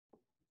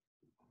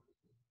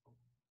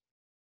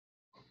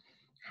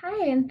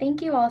Hi, and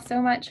thank you all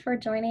so much for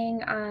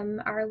joining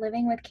our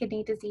Living with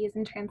Kidney Disease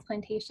and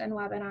Transplantation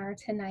webinar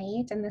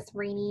tonight and this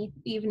rainy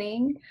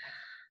evening.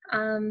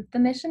 The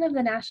mission of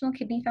the National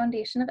Kidney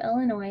Foundation of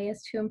Illinois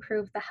is to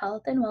improve the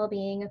health and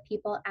well-being of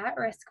people at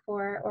risk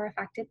for or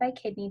affected by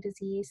kidney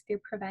disease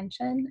through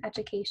prevention,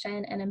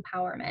 education, and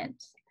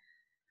empowerment.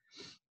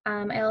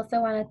 I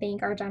also want to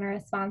thank our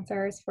generous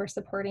sponsors for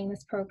supporting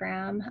this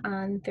program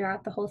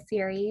throughout the whole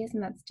series,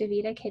 and that's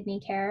DaVita Kidney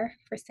Care,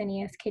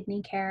 Fresenius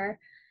Kidney Care,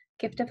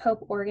 Gift of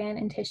Hope Organ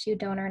and Tissue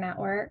Donor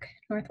Network,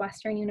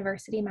 Northwestern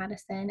University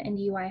Medicine, and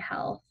UI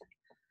Health.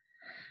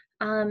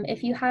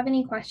 If you have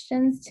any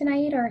questions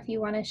tonight, or if you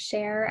want to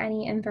share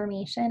any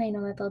information, I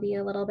know that there'll be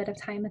a little bit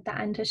of time at the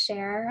end to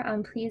share.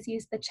 Please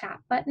use the chat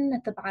button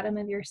at the bottom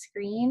of your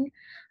screen.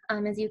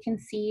 As you can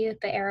see,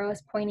 the arrow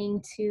is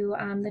pointing to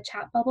the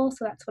chat bubble,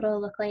 so that's what it'll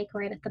look like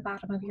right at the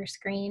bottom of your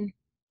screen.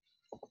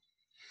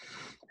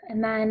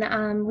 And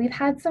then we've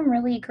had some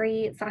really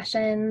great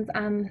sessions.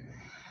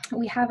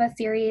 We have a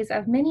series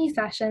of mini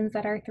sessions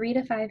that are 3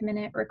 to 5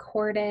 minute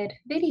recorded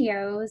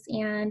videos,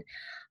 and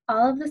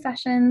all of the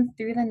sessions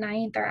through the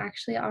 9th are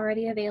actually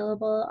already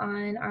available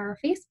on our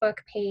Facebook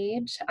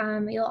page.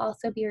 You'll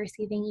also be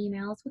receiving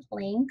emails with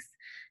links.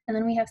 And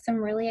then we have some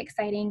really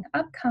exciting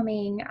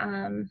upcoming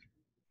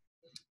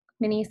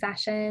mini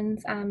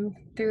sessions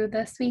through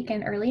this week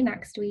and early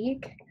next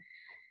week.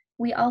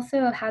 We also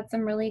have had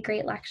some really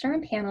great lecture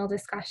and panel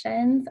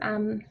discussions.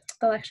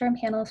 The lecture and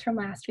panels from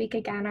last week,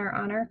 again, are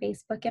on our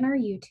Facebook and our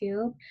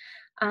YouTube.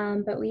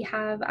 But we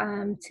have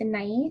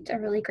tonight a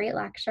really great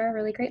lecture, a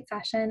really great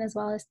session, as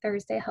well as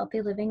Thursday,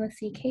 Healthy Living with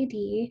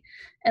CKD.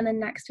 And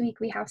then next week,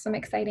 we have some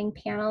exciting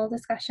panel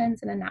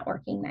discussions and a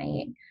networking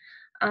night.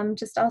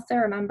 Just also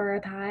remember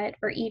that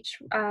for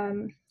each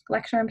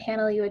lecture and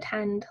panel you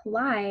attend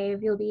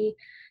live, you'll be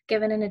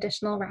given an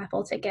additional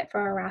raffle ticket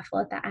for our raffle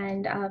at the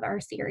end of our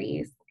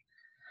series.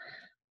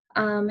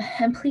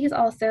 And please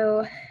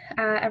also,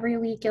 every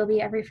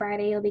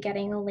Friday, you'll be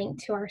getting a link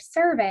to our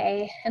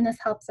survey, and this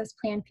helps us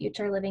plan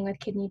future living with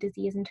kidney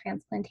disease and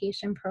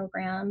transplantation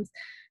programs.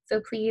 So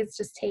please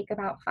just take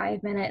about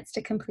 5 minutes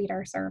to complete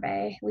our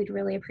survey. We'd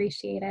really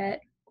appreciate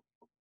it.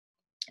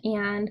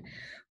 And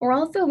we're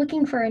also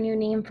looking for a new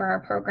name for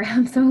our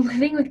program. So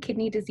living with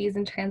kidney disease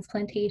and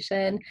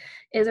transplantation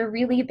is a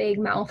really big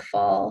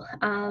mouthful.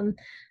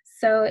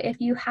 So if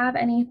you have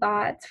any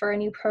thoughts for a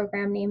new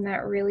program name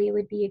that really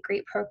would be a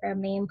great program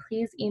name,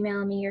 please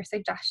email me your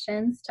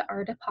suggestions to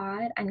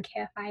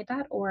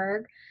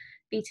rdepod@nkfi.org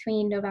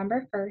between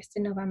November 1st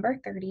and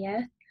November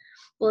 30th.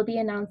 We'll be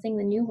announcing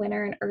the new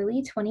winner in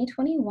early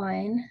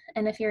 2021.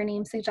 And if your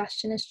name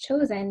suggestion is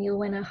chosen, you'll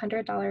win a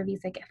 $100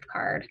 Visa gift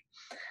card.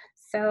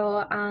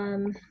 So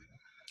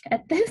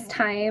at this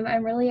time,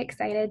 I'm really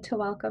excited to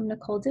welcome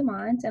Nicole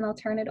Dumont, and I'll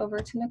turn it over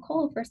to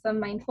Nicole for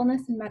some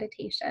mindfulness and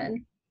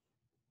meditation.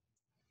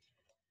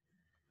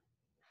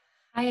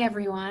 Hi,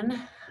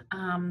 everyone.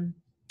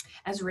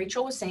 As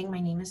Rachel was saying, my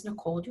name is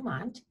Nicole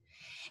Dumont,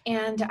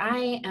 and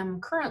I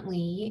am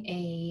currently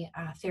a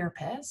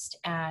therapist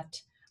at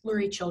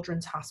Lurie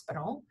Children's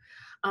Hospital.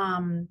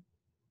 I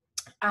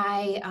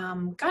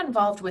got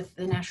involved with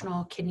the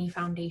National Kidney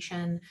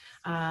Foundation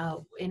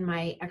in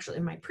my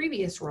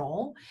previous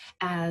role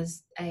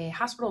as a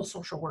hospital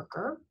social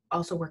worker,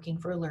 also working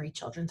for Lurie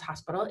Children's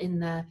Hospital in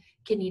the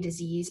kidney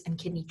disease and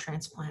kidney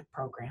transplant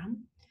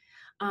program.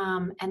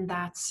 And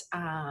that's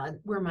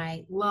where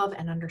my love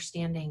and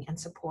understanding and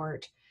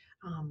support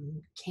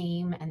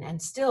came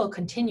and still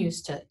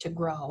continues to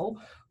grow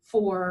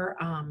for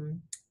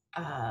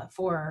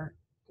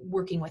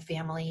working with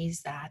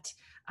families that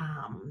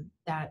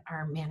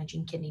are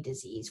managing kidney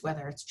disease,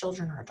 whether it's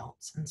children or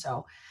adults. And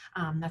so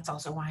that's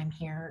also why I'm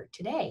here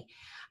today.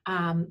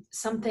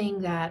 Something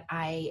that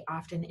I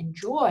often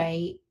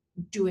enjoy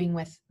doing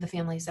with the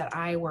families that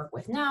I work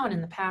with now and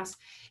in the past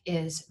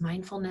is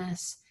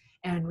mindfulness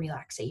and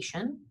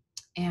relaxation.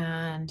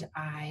 And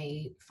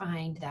I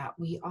find that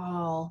we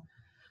all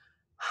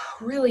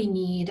really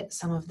need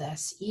some of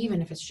this,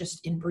 even if it's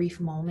just in brief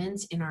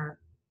moments in our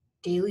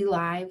daily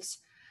lives,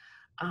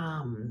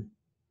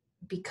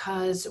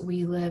 because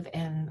we live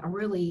in a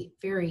really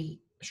very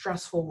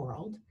stressful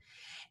world.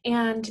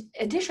 And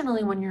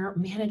additionally, when you're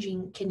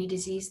managing kidney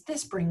disease,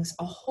 this brings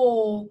a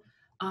whole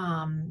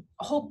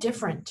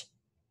different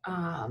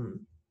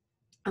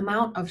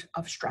amount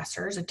of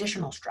stressors,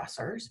 additional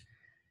stressors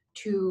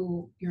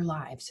to your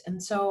lives.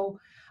 And so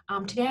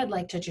today I'd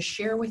like to just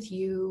share with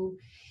you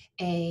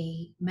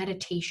a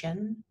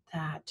meditation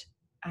that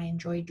I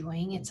enjoy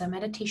doing. It's a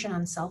meditation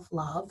on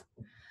self-love.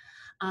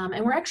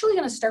 And we're actually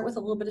going to start with a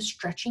little bit of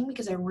stretching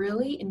because I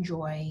really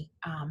enjoy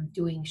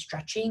doing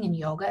stretching and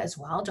yoga as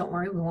well. Don't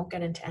worry, we won't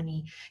get into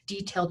any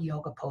detailed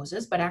yoga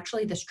poses, but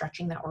actually the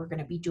stretching that we're going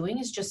to be doing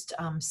is just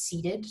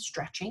seated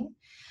stretching.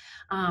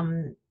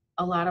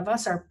 A lot of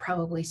us are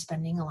probably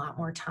spending a lot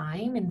more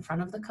time in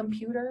front of the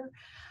computer.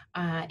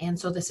 And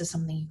so this is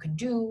something you can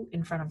do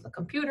in front of the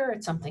computer.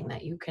 It's something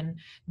that you can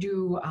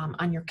do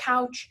on your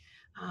couch,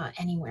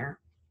 anywhere.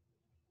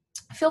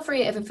 Feel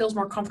free, if it feels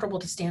more comfortable,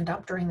 to stand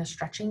up during the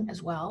stretching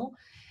as well.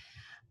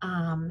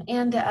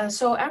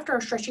 So after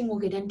our stretching, we'll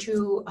get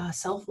into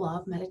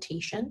self-love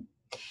meditation.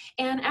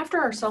 And after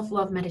our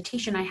self-love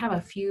meditation, I have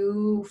a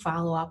few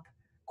follow-up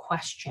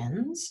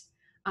questions,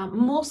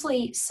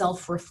 mostly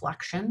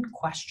self-reflection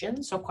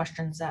questions, so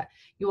questions that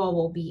you all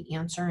will be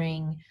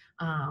answering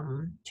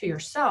to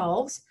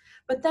yourselves.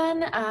 But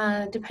then,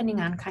 depending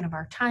on kind of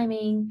our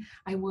timing,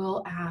 I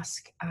will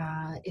ask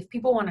if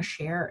people want to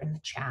share in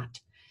the chat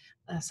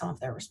some of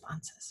their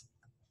responses.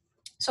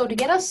 So to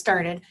get us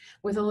started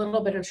with a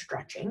little bit of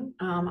stretching,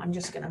 I'm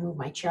just going to move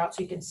my chair out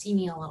so you can see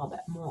me a little bit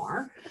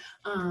more.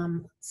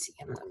 Let's see,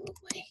 I'm going to move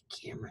my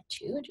camera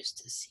too, just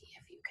to see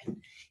if you can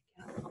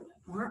get a little bit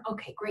more.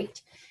 Okay,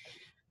 great.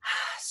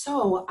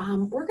 So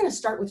we're going to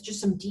start with just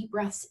some deep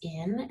breaths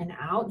in and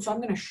out. So I'm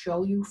going to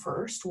show you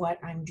first what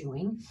I'm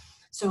doing.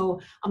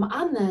 So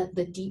on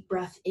the deep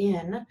breath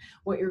in,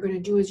 what you're going to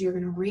do is you're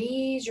going to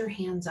raise your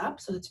hands up.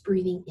 So it's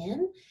breathing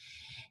in,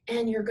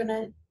 and you're going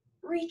to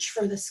reach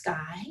for the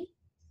sky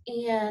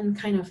and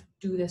kind of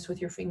do this with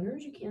your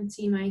fingers. You can't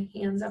see my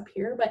hands up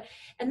here,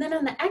 and then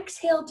on the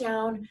exhale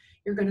down,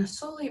 you're going to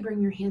slowly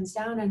bring your hands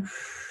down and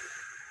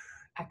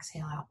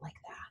exhale out like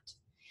that.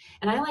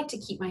 And I like to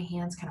keep my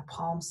hands kind of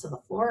palms to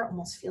the floor. It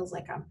almost feels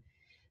like I'm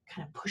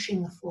kind of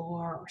pushing the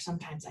floor, or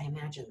sometimes I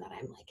imagine that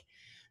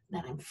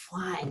I'm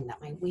flying,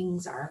 that my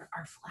wings are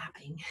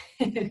flapping.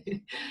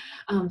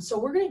 So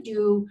we're going to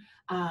do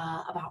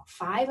about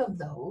 5 of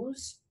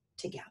those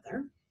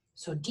together.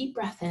 So deep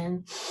breath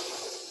in,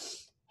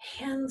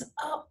 hands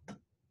up,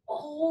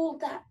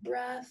 hold that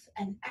breath,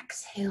 and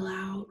exhale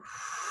out.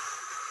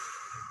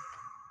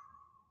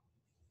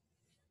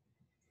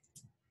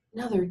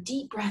 Another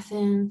deep breath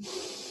in,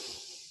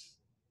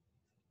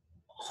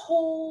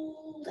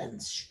 hold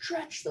and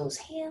stretch those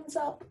hands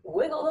up,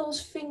 wiggle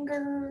those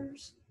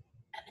fingers,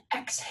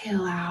 and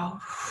exhale out.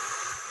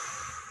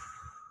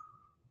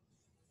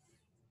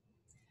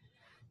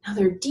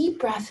 Another deep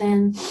breath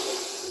in,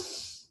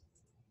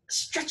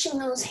 stretching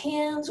those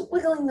hands,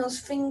 wiggling those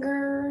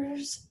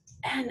fingers,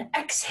 and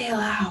exhale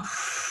out.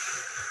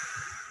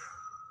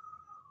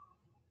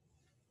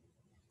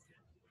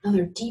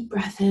 Another deep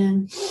breath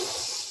in,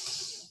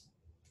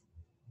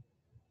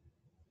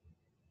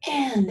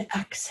 and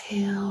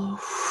exhale.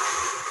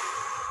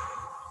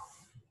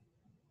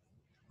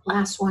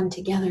 Last one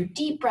together,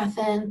 deep breath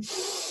in,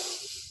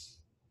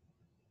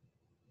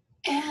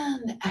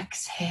 and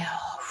exhale.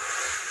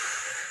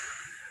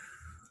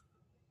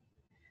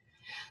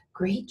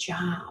 Great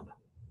job.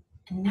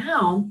 And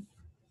now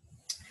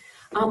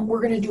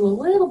we're going to do a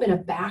little bit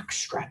of back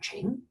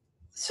stretching.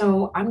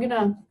 So I'm going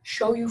to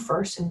show you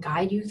first and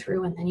guide you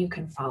through, and then you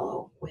can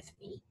follow with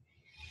me.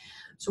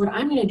 So what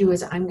I'm going to do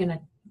is I'm going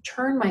to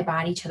turn my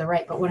body to the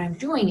right, but what I'm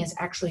doing is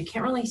actually, you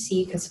can't really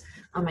see because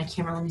on my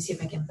camera, let me see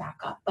if I can back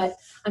up, but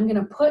I'm going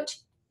to put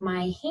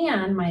my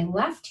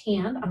left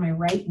hand on my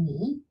right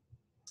knee,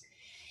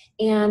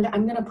 and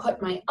I'm going to put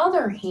my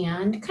other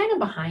hand kind of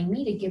behind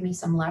me to give me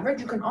some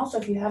leverage. You can also,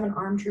 if you have an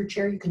arm to your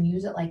chair, you can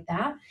use it like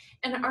that.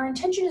 And our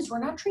intention is we're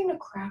not trying to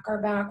crack our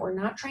back. We're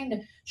not trying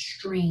to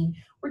strain.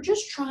 We're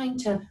just trying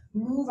to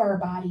move our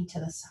body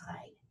to the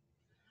side.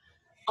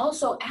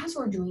 Also, as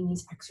we're doing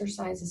these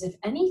exercises, if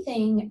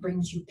anything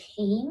brings you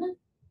pain,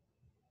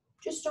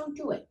 just don't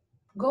do it.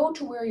 Go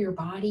to where your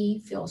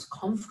body feels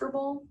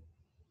comfortable.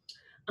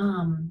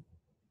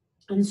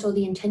 And so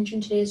the intention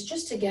today is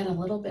just to get a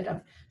little bit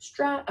of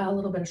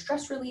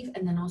stress relief,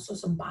 and then also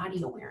some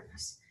body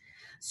awareness.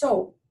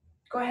 So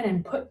go ahead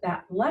and put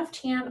that left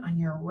hand on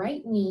your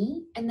right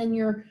knee, and then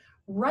your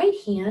right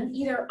hand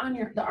either on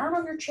the arm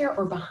of your chair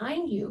or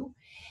behind you.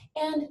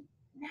 And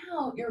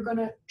now you're going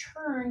to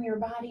turn your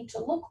body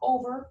to look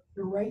over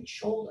your right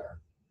shoulder,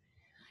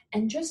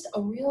 and just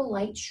a real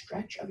light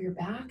stretch of your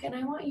back. And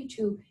I want you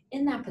to,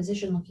 in that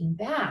position looking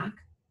back,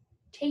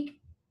 take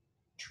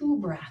 2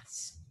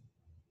 breaths.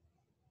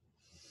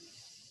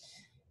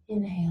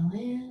 Inhale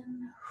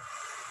in,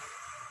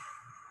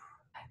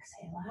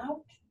 exhale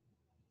out.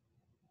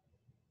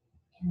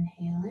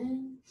 Inhale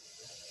in,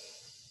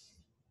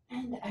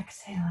 and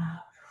exhale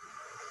out.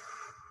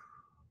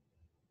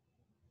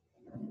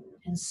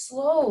 And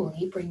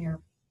slowly bring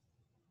your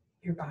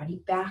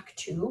body back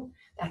to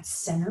that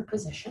center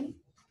position.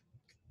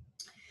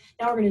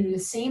 Now we're going to do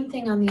the same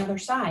thing on the other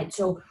side.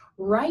 So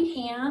right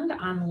hand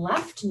on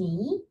left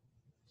knee,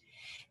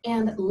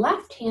 and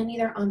left hand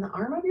either on the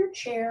arm of your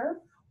chair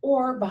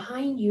or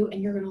behind you,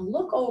 and you're going to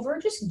look over,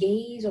 just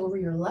gaze over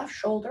your left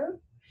shoulder,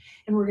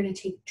 and we're going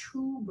to take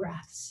 2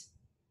 breaths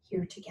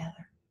here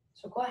together.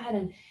 So go ahead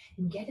and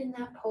get in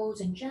that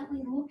pose and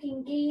gently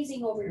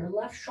gazing over your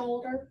left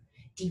shoulder.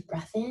 Deep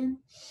breath in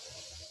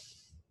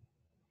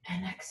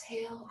and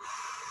exhale.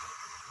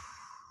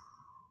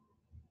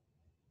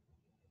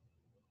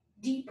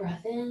 Deep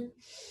breath in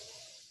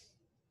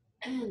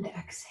and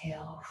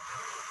exhale.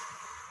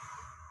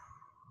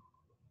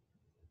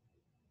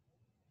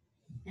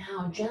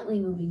 Now gently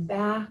moving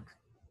back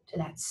to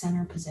that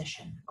center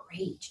position.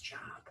 Great job.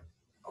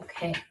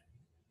 Okay.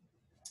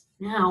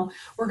 Now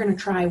we're going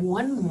to try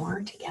one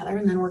more together,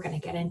 and then we're going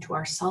to get into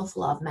our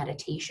self-love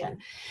meditation.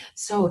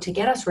 So to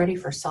get us ready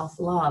for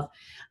self-love,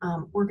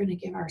 we're going to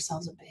give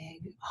ourselves a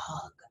big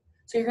hug.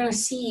 So you're going to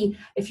see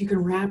if you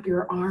can wrap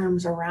your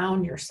arms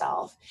around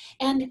yourself.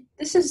 And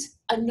this is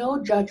a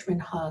no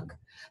judgment hug.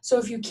 So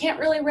if you can't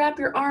really wrap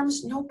your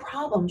arms, no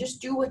problem.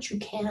 Just do what you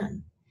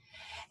can.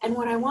 And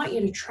what I want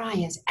you to try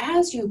is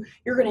as you're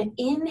going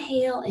to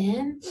inhale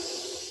in,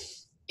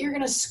 you're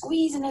going to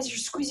squeeze, and as you're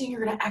squeezing,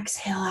 you're going to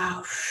exhale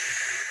out.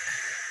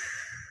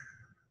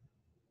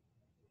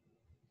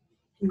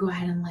 And go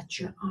ahead and let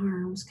your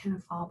arms kind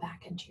of fall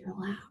back into your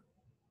lap.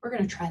 We're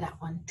going to try that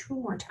one 2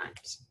 more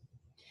times.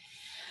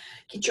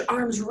 Get your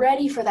arms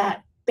ready for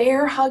that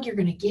bear hug you're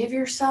going to give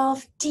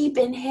yourself. Deep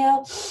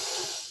inhale.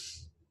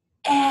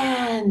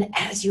 And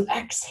as you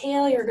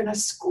exhale, you're going to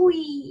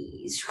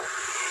squeeze.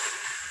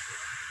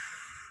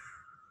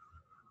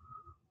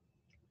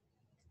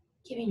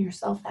 Giving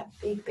yourself that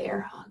big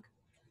bear hug.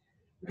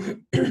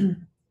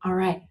 All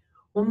right,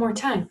 one more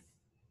time.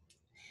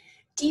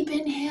 Deep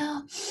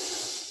inhale.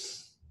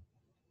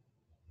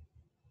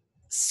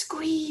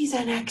 Squeeze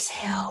and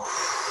exhale.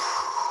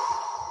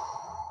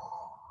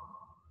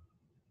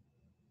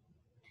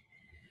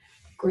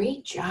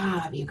 Great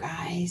job, you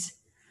guys.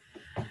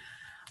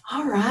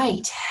 All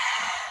right.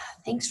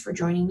 Thanks for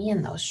joining me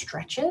in those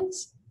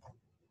stretches.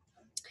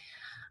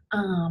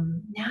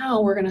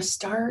 Now we're going to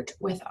start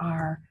with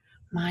our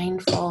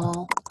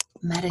mindful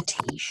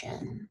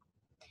meditation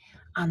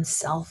on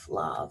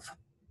self-love.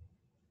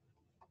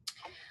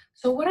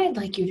 So what I'd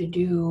like you to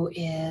do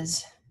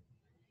is,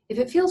 if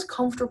it feels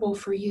comfortable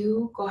for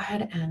you, go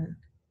ahead and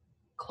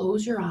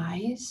close your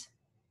eyes.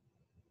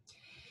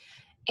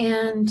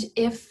 And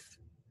if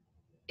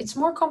it's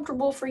more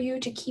comfortable for you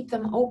to keep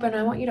them open,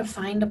 I want you to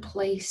find a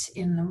place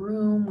in the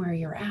room where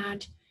you're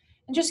at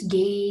and just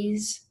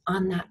gaze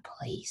on that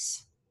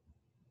place.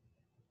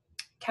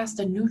 Cast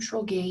a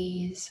neutral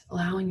gaze,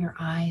 allowing your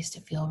eyes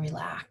to feel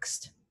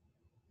relaxed.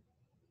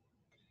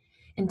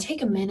 And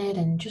take a minute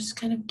and just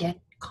kind of get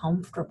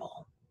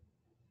comfortable.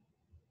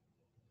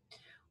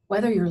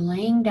 Whether you're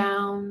laying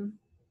down,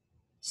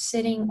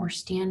 sitting, or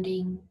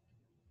standing,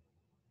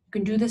 you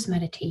can do this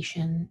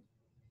meditation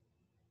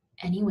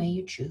any way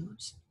you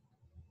choose.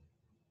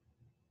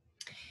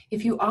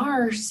 If you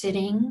are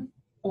sitting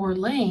or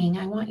laying,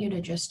 I want you to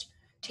just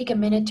take a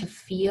minute to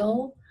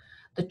feel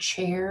the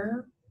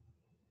chair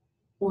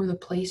or the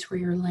place where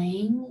you're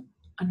laying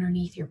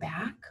underneath your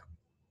back.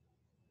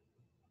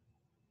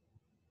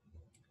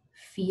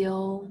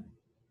 Feel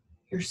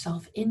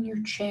yourself in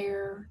your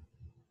chair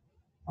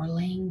or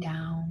laying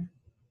down.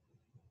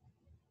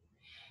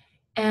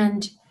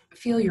 And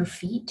feel your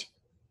feet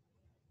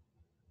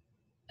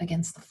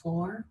against the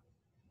floor.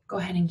 Go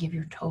ahead and give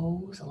your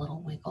toes a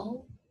little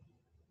wiggle.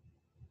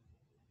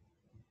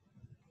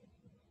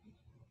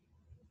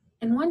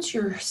 And once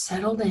you're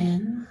settled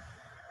in,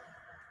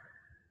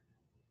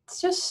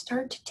 let's just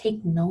start to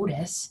take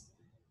notice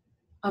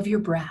of your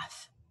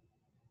breath.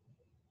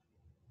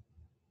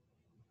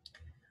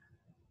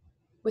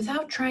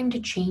 Without trying to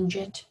change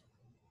it,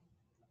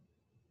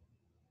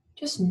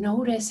 just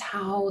notice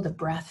how the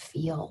breath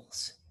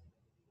feels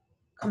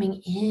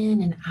coming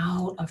in and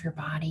out of your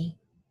body.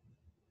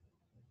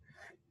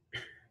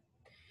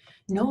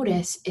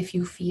 Notice if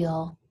you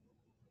feel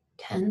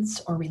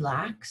tense or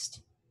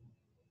relaxed.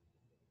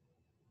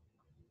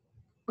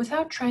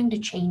 Without trying to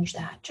change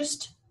that,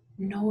 just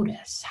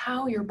notice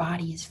how your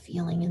body is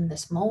feeling in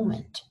this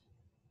moment.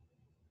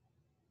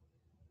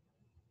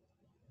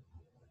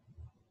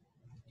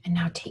 And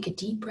now take a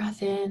deep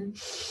breath in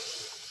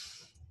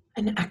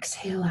and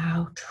exhale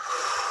out.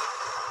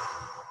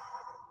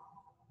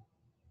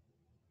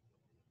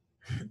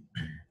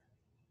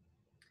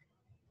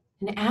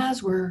 And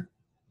as we're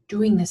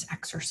doing this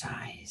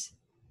exercise,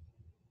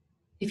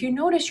 if you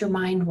notice your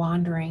mind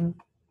wandering,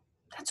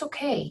 that's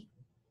okay.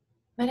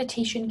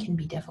 Meditation can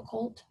be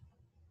difficult,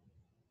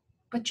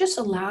 but just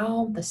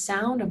allow the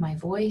sound of my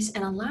voice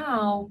and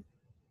allow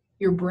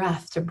your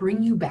breath to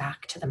bring you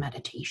back to the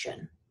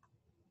meditation.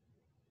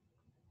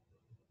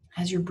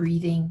 As you're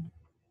breathing,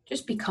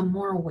 just become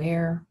more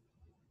aware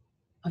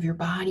of your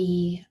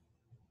body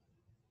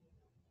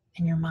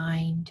and your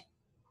mind,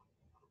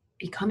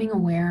 becoming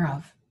aware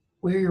of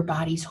where your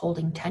body's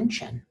holding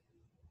tension,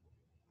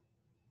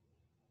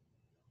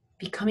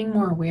 becoming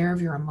more aware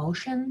of your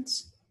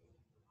emotions.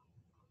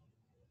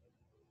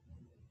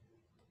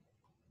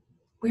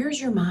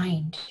 Where's your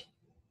mind?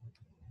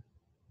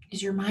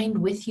 Is your mind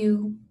with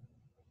you,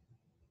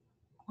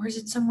 or is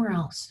it somewhere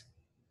else?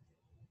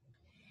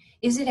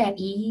 Is it at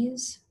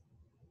ease,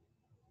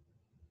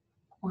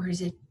 or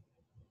is it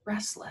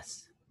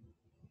restless?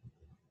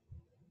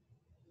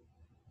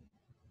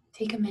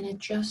 Take a minute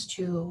just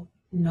to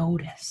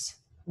notice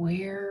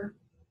where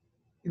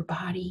your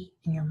body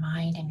and your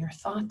mind and your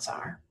thoughts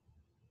are.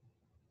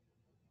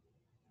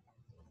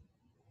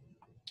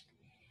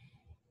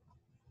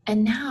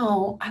 And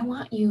now I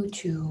want you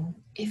to,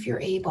 if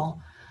you're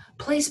able,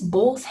 place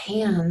both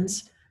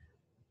hands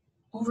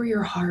over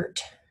your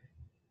heart.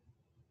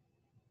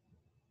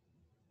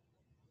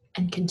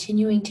 And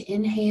continuing to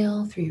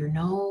inhale through your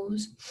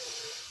nose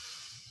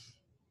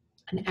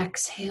and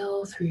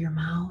exhale through your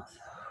mouth.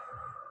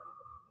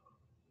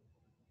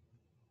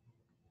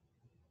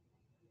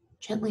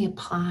 Gently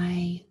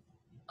apply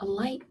a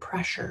light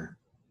pressure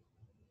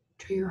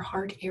to your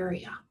heart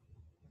area.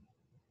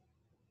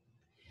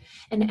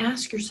 And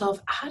ask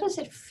yourself, how does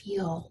it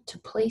feel to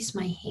place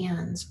my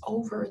hands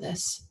over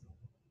this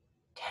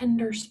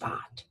tender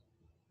spot?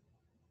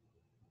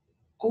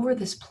 Over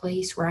this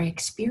place where I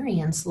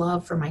experience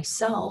love for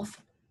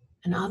myself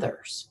and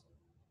others.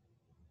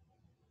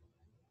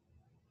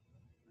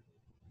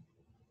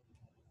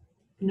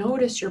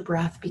 Notice your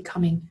breath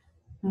becoming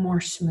more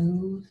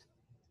smooth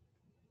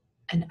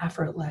and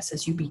effortless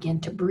as you begin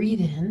to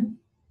breathe in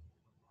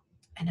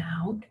and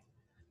out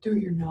through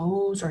your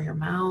nose or your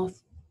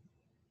mouth.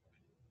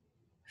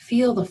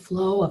 Feel the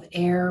flow of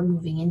air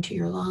moving into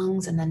your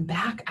lungs and then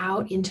back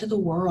out into the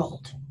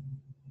world.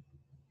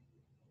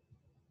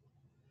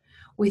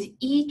 With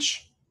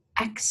each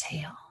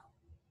exhale,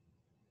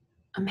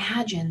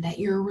 imagine that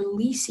you're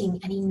releasing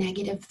any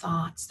negative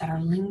thoughts that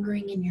are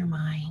lingering in your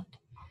mind,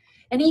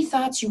 any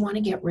thoughts you want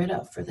to get rid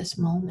of for this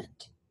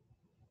moment.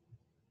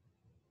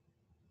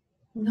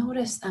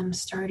 Notice them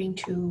starting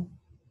to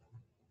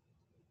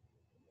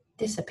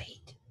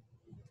dissipate.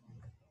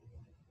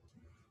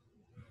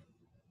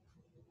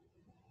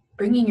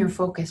 Bringing your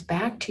focus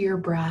back to your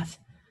breath,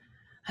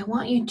 I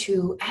want you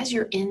to, as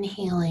you're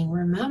inhaling,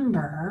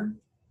 remember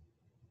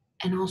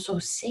and also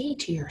say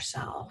to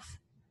yourself,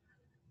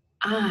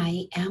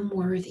 I am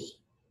worthy.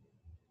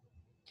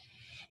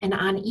 And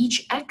on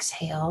each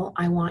exhale,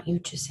 I want you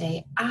to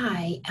say,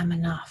 I am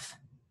enough.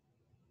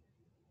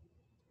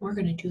 We're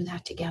going to do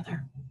that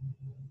together.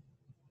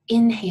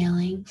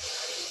 Inhaling,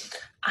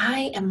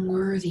 I am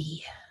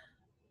worthy.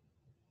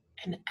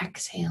 And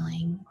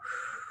exhaling,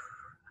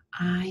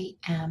 I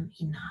am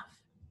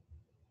enough.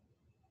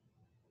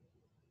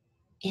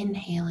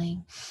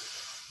 Inhaling,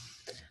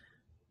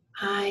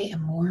 I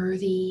am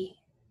worthy.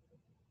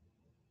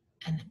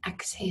 And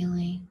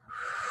exhaling,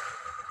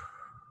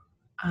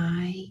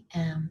 I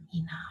am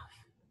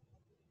enough.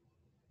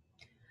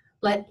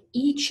 Let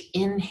each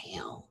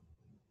inhale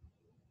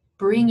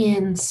bring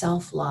in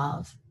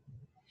self-love,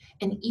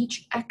 and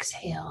each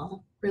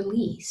exhale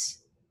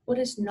release what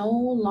is no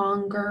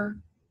longer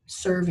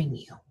serving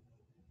you.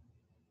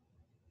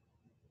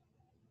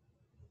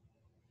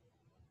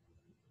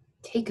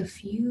 Take a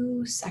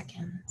few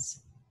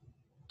seconds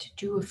to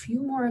do a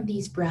few more of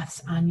these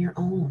breaths on your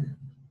own.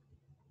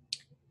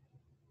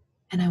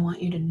 And I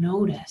want you to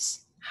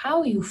notice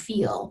how you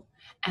feel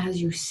as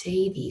you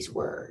say these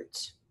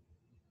words.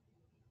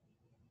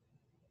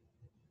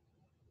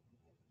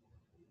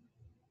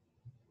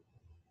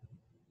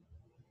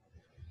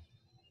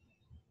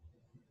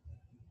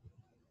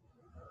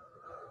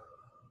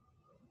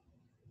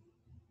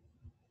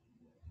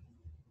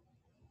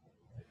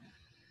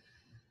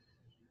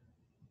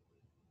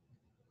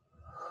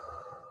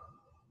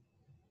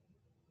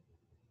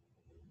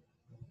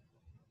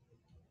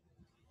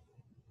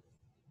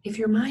 If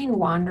your mind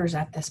wanders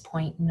at this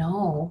point,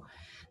 know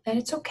that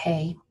it's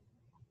okay.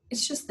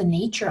 It's just the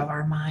nature of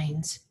our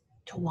minds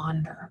to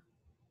wander.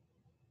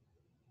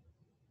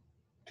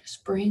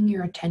 Just bring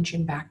your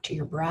attention back to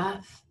your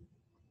breath,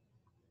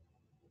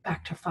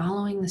 back to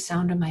following the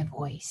sound of my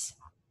voice.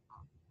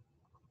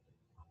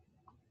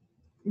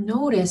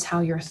 Notice how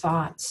your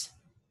thoughts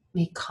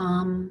may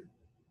come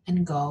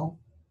and go,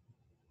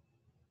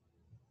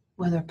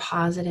 whether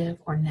positive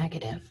or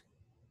negative.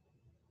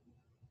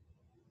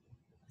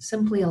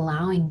 Simply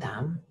allowing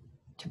them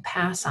to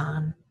pass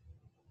on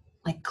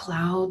like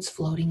clouds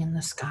floating in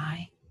the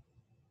sky.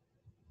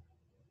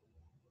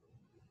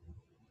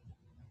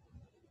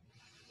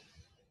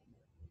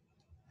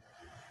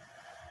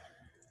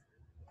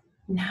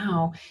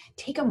 Now,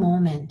 take a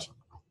moment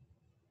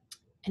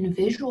and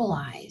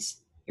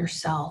visualize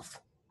yourself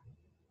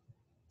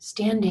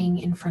standing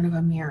in front of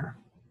a mirror.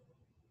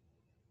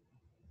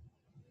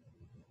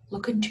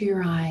 Look into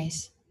your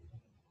eyes.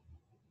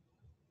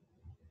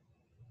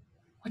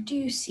 What do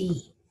you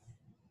see?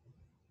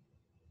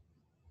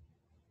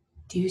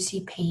 Do you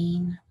see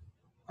pain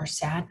or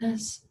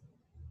sadness?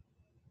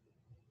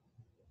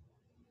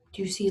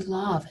 Do you see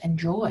love and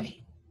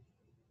joy?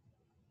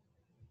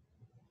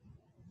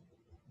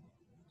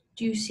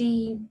 Do you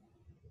see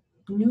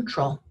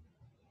neutral?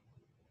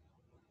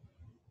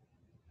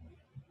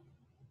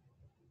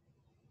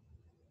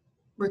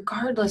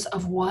 Regardless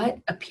of what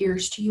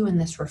appears to you in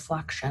this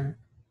reflection,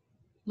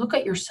 look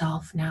at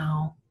yourself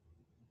now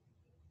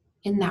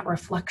in that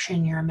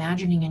reflection you're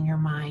imagining in your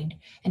mind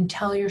and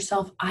tell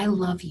yourself, I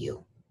love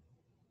you.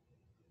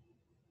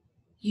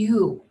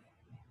 You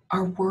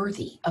are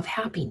worthy of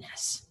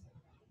happiness.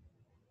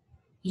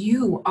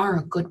 You are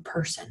a good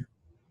person.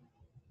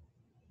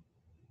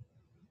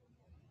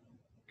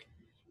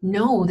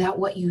 Know that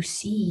what you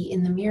see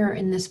in the mirror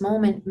in this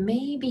moment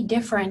may be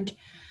different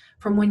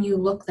from when you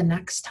look the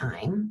next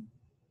time,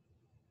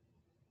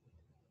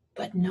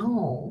 but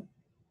know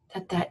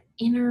that that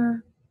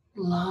inner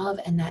love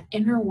and that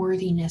inner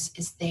worthiness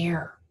is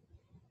there.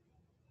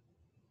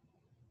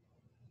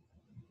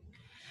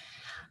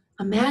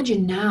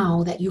 Imagine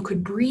now that you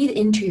could breathe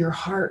into your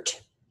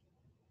heart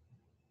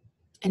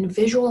and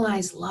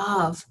visualize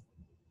love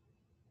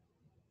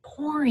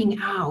pouring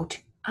out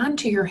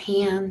onto your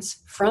hands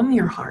from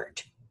your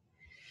heart.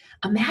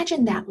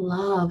 Imagine that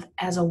love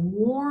as a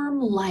warm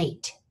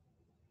light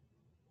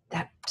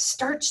that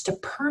starts to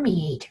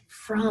permeate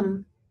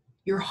from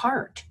your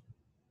heart,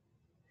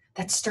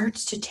 that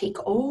starts to take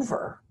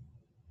over,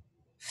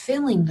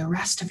 filling the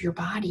rest of your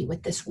body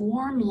with this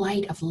warm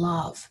light of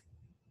love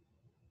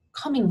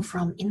coming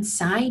from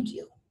inside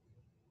you.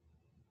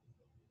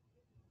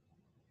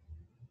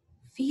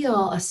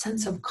 Feel a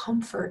sense of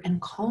comfort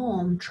and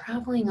calm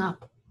traveling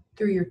up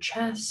through your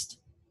chest,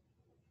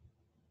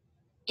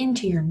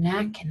 into your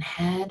neck and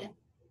head,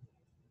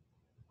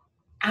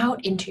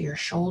 out into your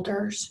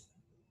shoulders,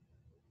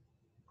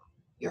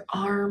 your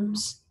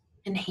arms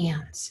and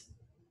hands.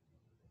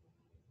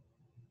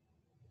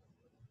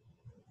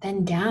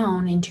 Then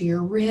down into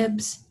your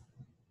ribs,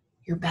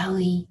 your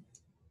belly,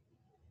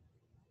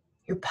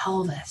 your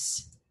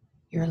pelvis,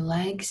 your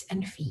legs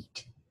and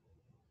feet.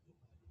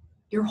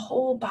 Your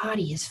whole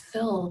body is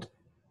filled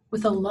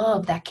with a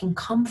love that can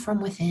come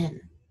from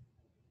within.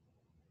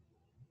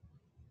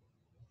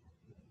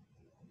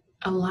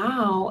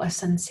 Allow a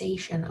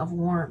sensation of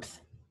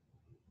warmth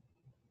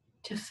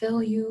to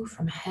fill you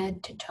from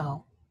head to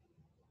toe.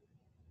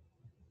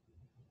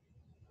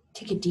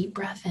 Take a deep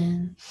breath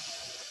in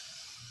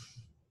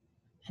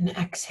and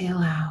exhale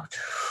out.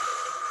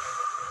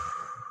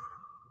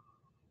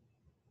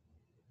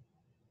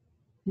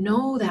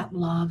 Know that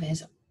love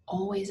is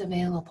always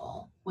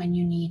available when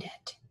you need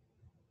it.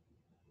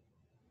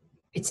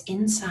 It's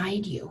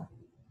inside you.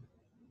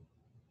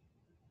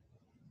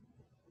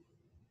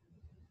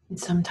 And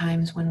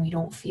sometimes when we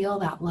don't feel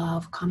that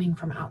love coming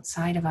from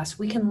outside of us,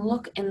 we can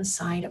look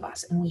inside of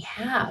us, and we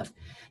have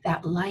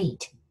that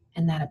light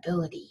and that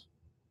ability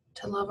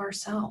to love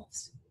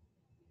ourselves.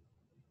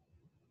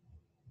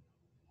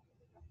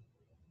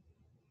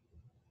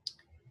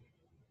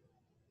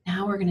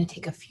 Now we're going to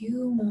take a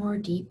few more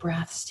deep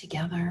breaths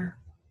together.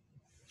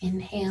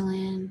 Inhale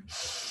in,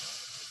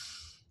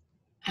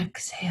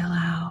 exhale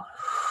out.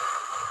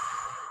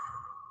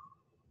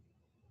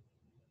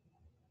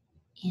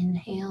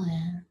 Inhale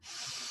in,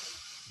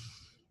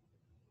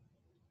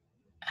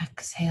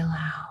 exhale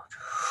out.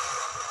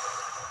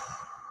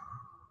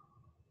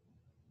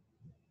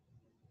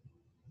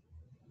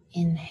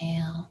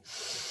 Inhale,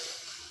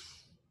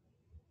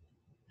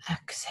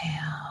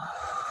 exhale.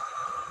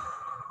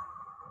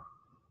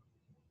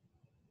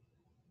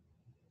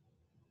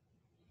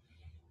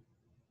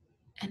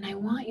 And I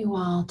want you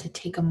all to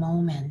take a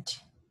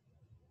moment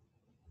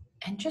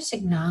and just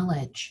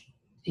acknowledge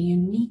the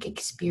unique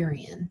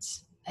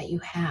experience that you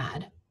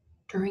had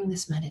during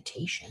this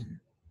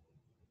meditation.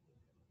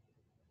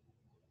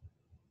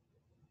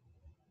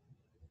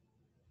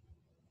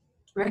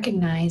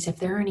 Recognize if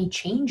there are any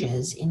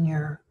changes in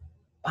your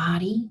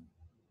body,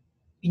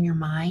 in your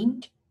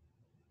mind,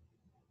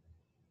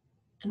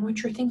 and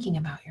what you're thinking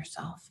about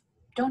yourself.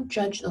 Don't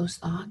judge those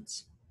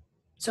thoughts.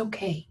 It's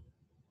okay.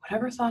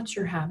 Whatever thoughts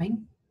you're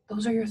having,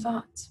 those are your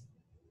thoughts.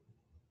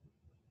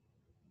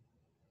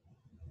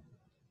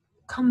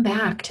 Come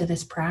back to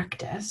this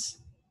practice,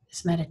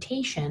 this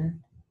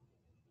meditation,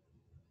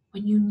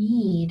 when you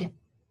need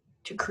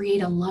to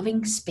create a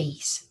loving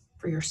space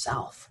for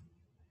yourself.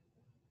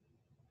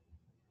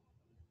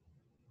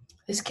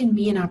 This can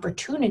be an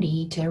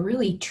opportunity to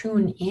really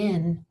tune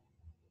in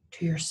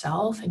to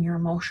yourself and your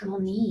emotional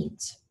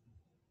needs.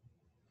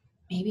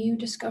 Maybe you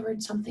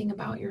discovered something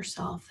about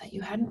yourself that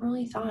you hadn't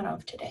really thought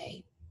of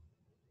today.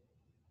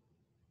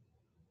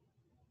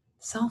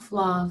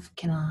 Self-love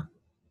can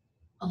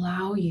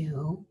allow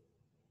you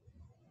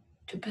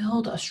to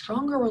build a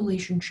stronger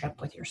relationship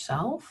with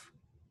yourself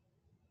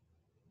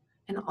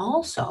and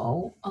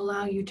also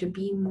allow you to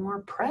be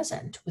more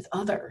present with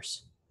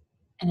others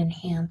and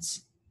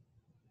enhance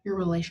your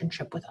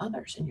relationship with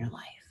others in your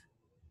life.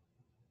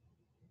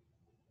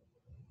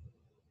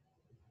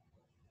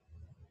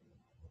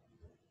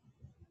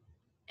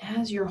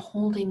 As you're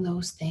holding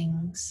those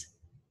things,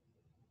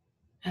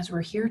 as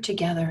we're here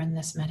together in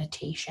this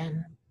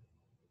meditation,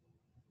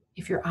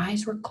 if your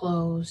eyes were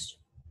closed,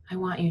 I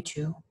want you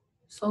to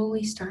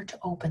slowly start to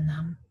open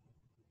them.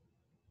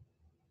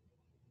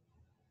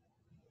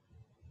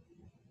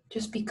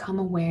 Just become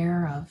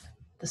aware of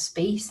the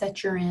space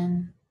that you're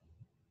in.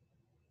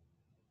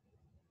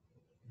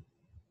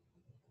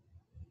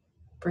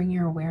 Bring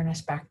your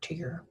awareness back to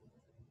your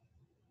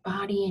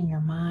body and your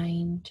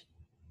mind.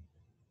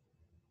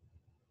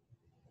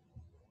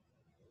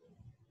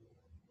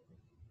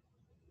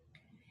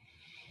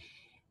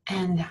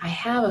 And I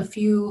have a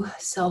few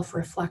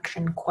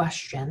self-reflection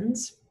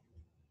questions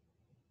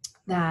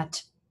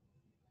that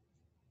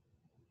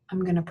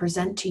I'm going to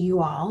present to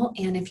you all.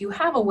 And if you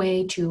have a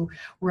way to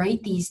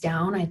write these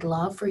down, I'd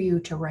love for you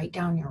to write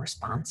down your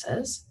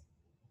responses.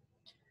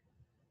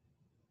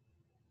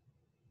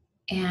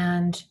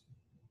 And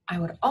I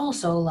would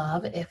also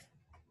love if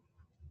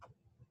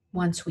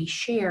once we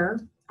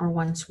share, or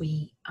once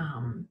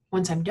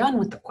I'm done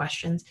with the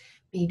questions,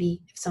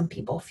 Maybe if some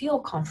people feel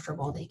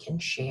comfortable, they can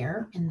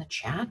share in the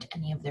chat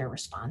any of their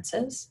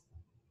responses.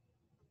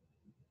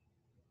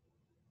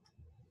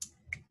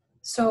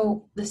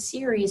 So the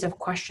series of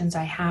questions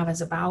I have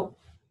is about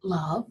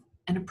love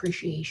and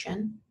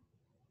appreciation.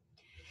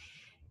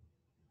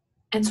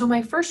 And so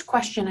my first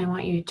question I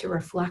want you to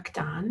reflect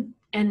on,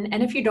 and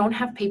if you don't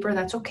have paper,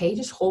 that's okay,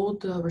 just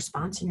hold the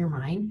response in your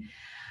mind.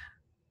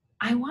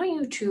 I want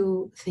you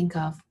to think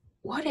of,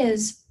 what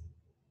is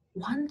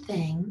one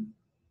thing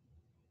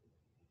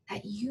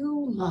that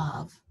you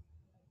love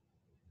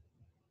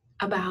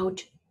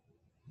about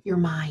your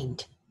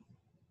mind?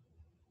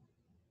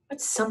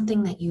 What's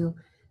something that you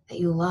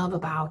love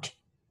about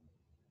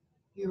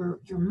your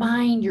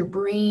mind, your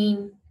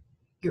brain,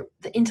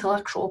 the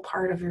intellectual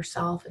part of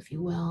yourself, if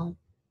you will?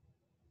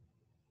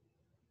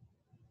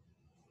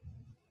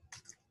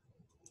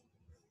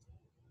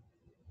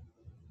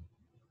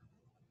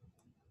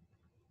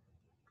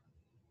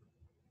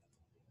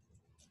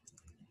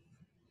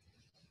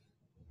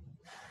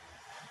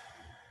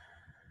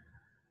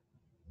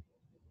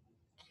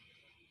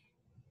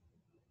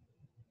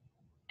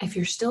 If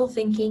you're still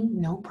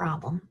thinking, no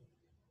problem.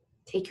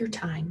 Take your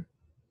time.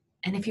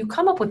 And if you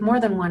come up with more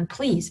than one,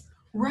 please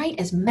write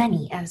as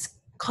many as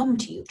come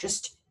to you.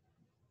 Just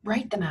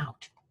write them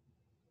out,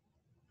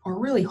 or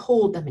really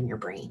hold them in your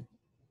brain.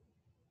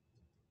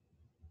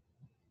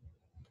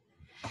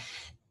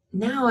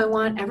 Now I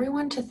want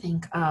everyone to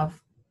think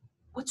of,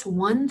 what's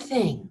one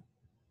thing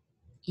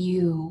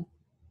you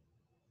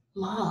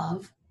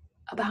love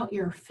about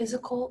your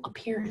physical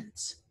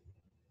appearance?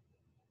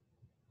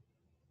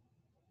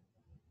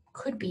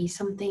 Could be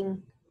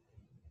something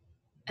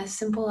as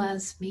simple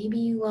as, maybe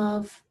you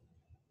love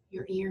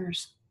your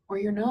ears or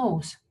your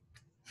nose,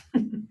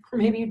 or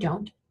maybe you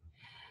don't.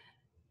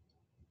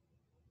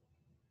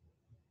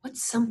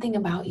 What's something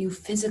about you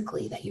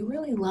physically that you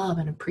really love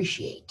and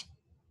appreciate?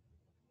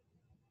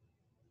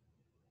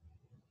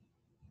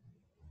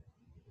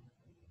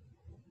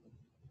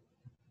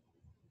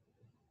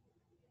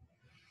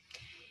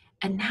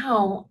 And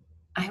now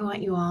I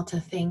want you all to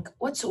think,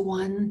 what's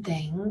one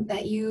thing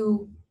that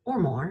you, or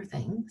more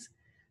things,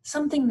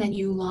 something that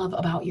you love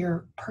about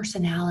your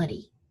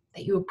personality,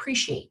 that you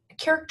appreciate, a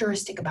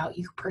characteristic about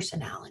your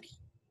personality?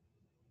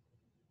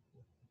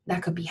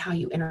 That could be how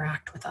you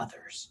interact with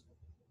others.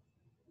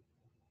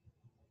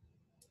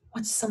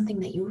 What's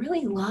something that you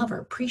really love or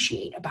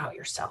appreciate about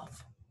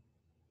yourself?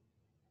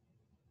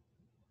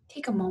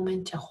 Take a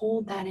moment to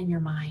hold that in your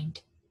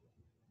mind.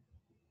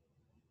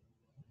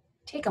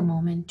 Take a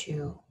moment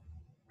to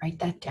write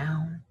that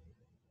down.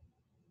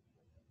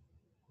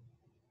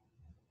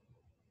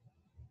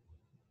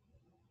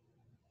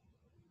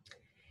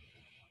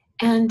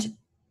 And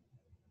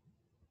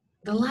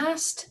the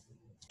last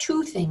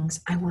two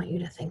things I want you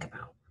to think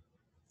about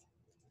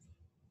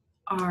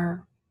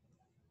are,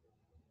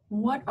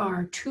 what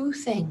are two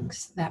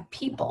things that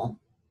people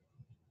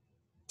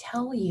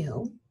tell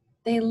you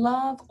they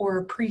love or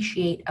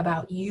appreciate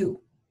about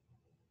you?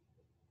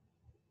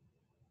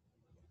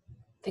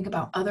 Think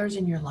about others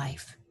in your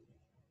life,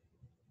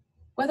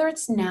 whether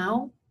it's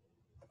now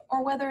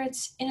or whether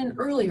it's in an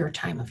earlier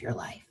time of your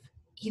life.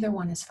 Either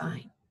one is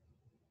fine.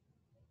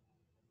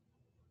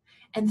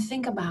 And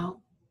think about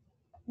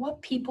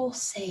what people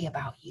say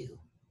about you.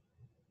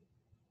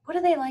 What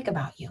do they like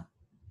about you?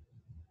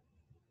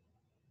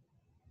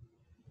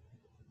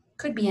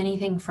 Could be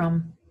anything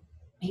from,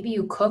 maybe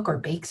you cook or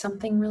bake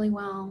something really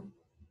well.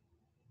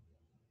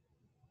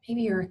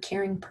 Maybe you're a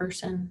caring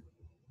person.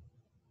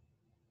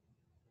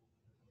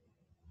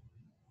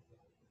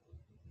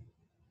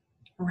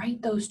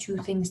 Write those two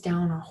things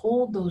down, or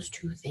hold those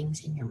two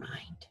things in your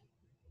mind.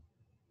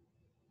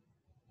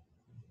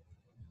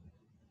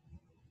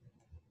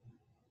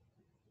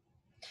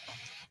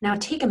 Now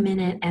take a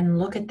minute and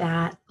look at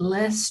that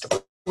list,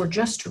 or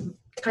just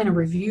kind of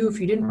review, if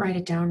you didn't write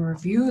it down,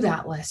 review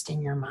that list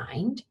in your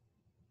mind.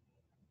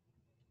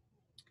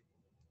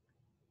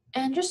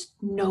 And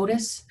just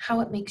notice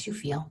how it makes you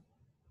feel.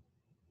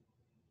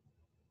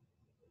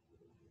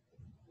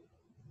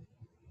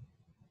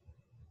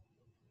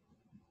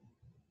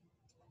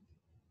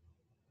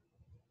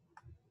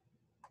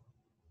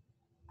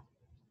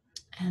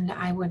 And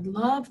I would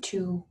love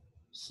to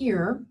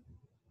hear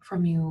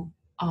from you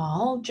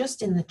all,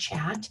 just in the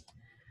chat,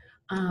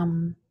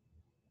 to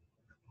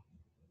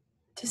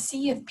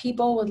see if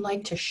people would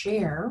like to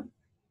share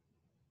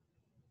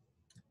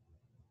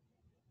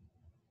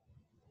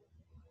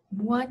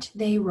what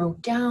they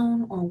wrote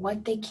down or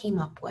what they came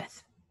up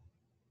with.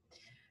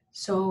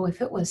 So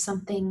if it was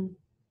something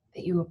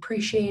that you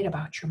appreciate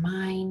about your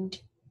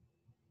mind,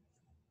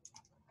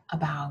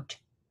 about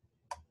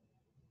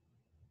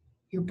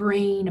your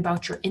brain,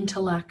 about your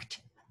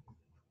intellect,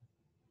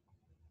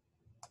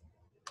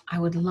 I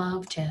would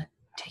love to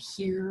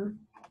hear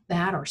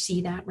that, or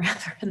see that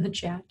rather, in the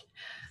chat.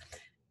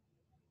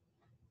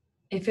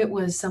 If it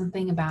was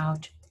something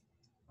about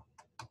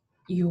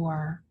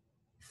your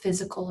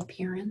physical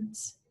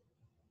appearance,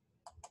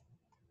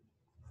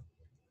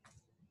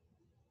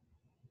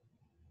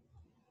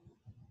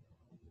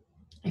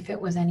 if it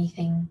was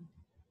anything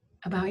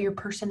about your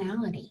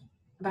personality,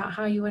 about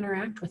how you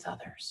interact with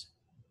others.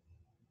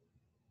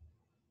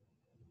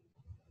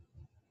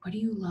 What do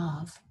you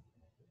love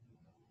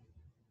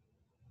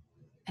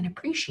and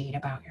appreciate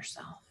about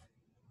yourself?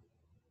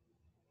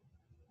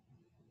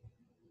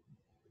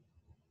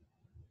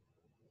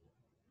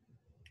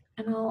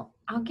 And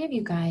I'll give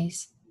you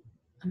guys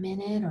a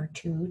minute or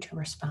two to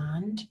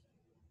respond.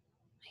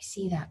 I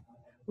see that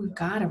we've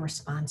got a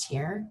response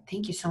here.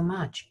 Thank you so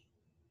much.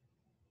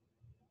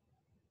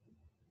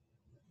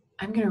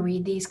 I'm going to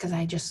read these because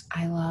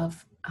I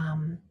love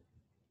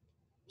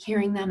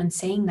hearing them and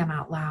saying them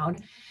out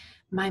loud.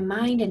 My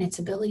mind and its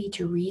ability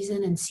to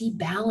reason and see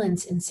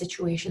balance in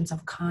situations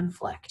of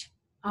conflict.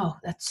 Oh,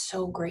 that's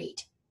so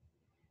great.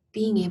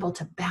 Being able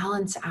to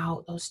balance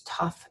out those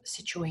tough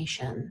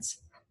situations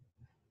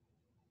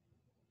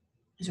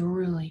is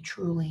really,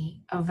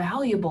 truly a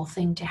valuable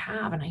thing to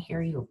have. And I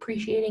hear you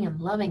appreciating and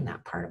loving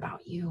that part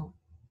about you.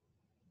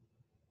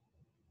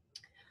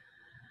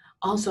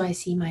 Also, I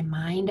see my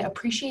mind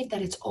appreciate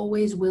that it's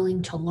always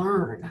willing to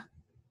learn.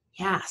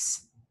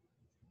 Yes,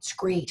 it's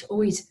great.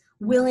 Always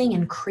willing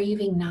and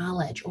craving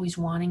knowledge, always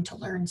wanting to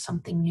learn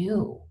something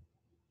new.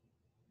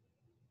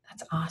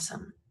 That's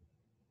awesome.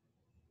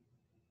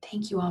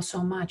 Thank you all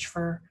so much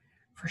for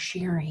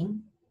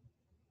sharing.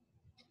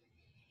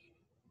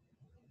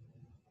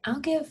 I'll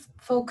give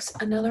folks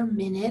another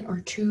minute or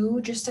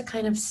two just to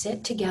kind of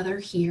sit together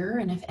here.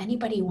 And if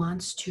anybody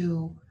wants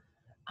to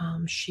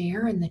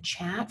share in the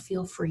chat,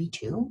 feel free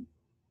to.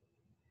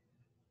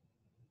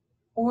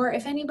 Or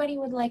if anybody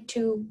would like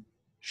to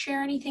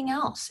share anything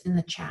else in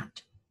the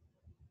chat.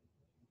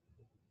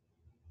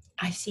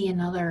 I see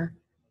another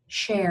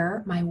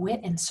share, my wit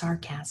and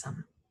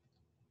sarcasm.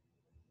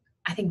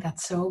 I think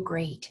that's so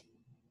great.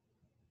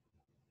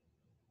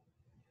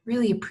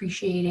 Really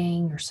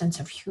appreciating your sense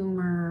of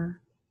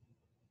humor,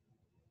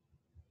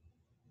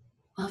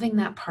 loving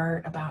that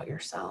part about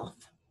yourself.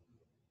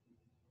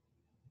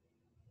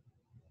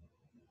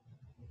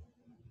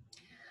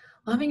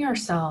 Loving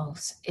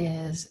ourselves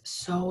is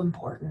so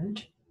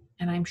important,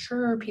 and I'm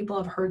sure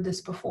people have heard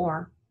this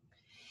before.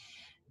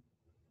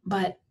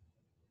 But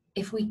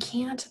if we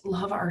can't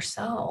love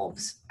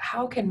ourselves,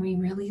 how can we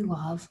really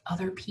love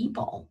other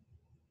people?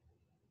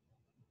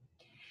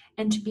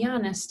 And to be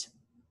honest,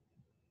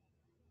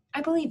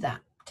 I believe that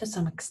to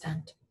some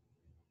extent.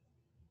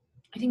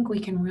 I think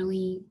we can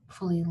really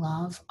fully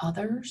love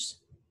others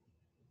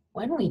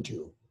when we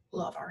do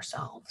love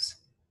ourselves.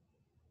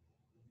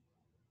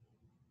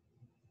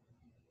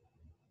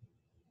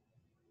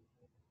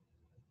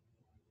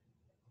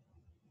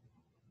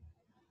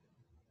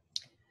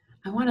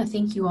 I want to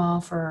thank you all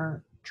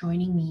for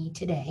joining me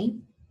today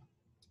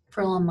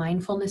for a little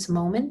mindfulness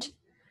moment,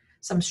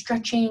 some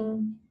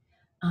stretching,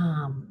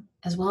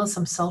 as well as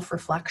some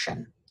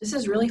self-reflection. This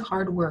is really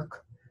hard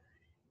work,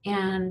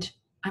 and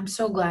I'm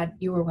so glad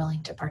you were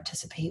willing to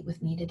participate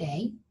with me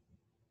today.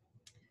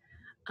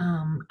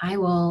 I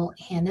will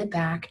hand it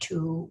back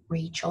to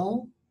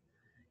Rachel,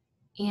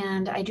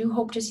 and I do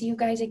hope to see you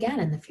guys again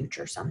in the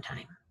future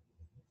sometime.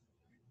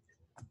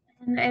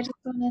 And I just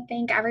want to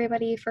thank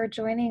everybody for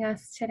joining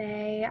us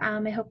today.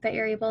 I hope that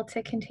you're able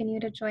to continue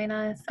to join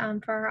us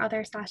for our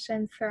other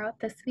sessions throughout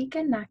this week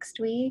and next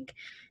week.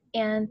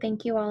 And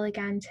thank you all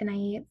again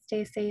tonight.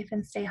 Stay safe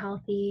and stay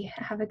healthy.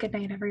 Have a good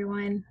night,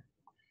 everyone.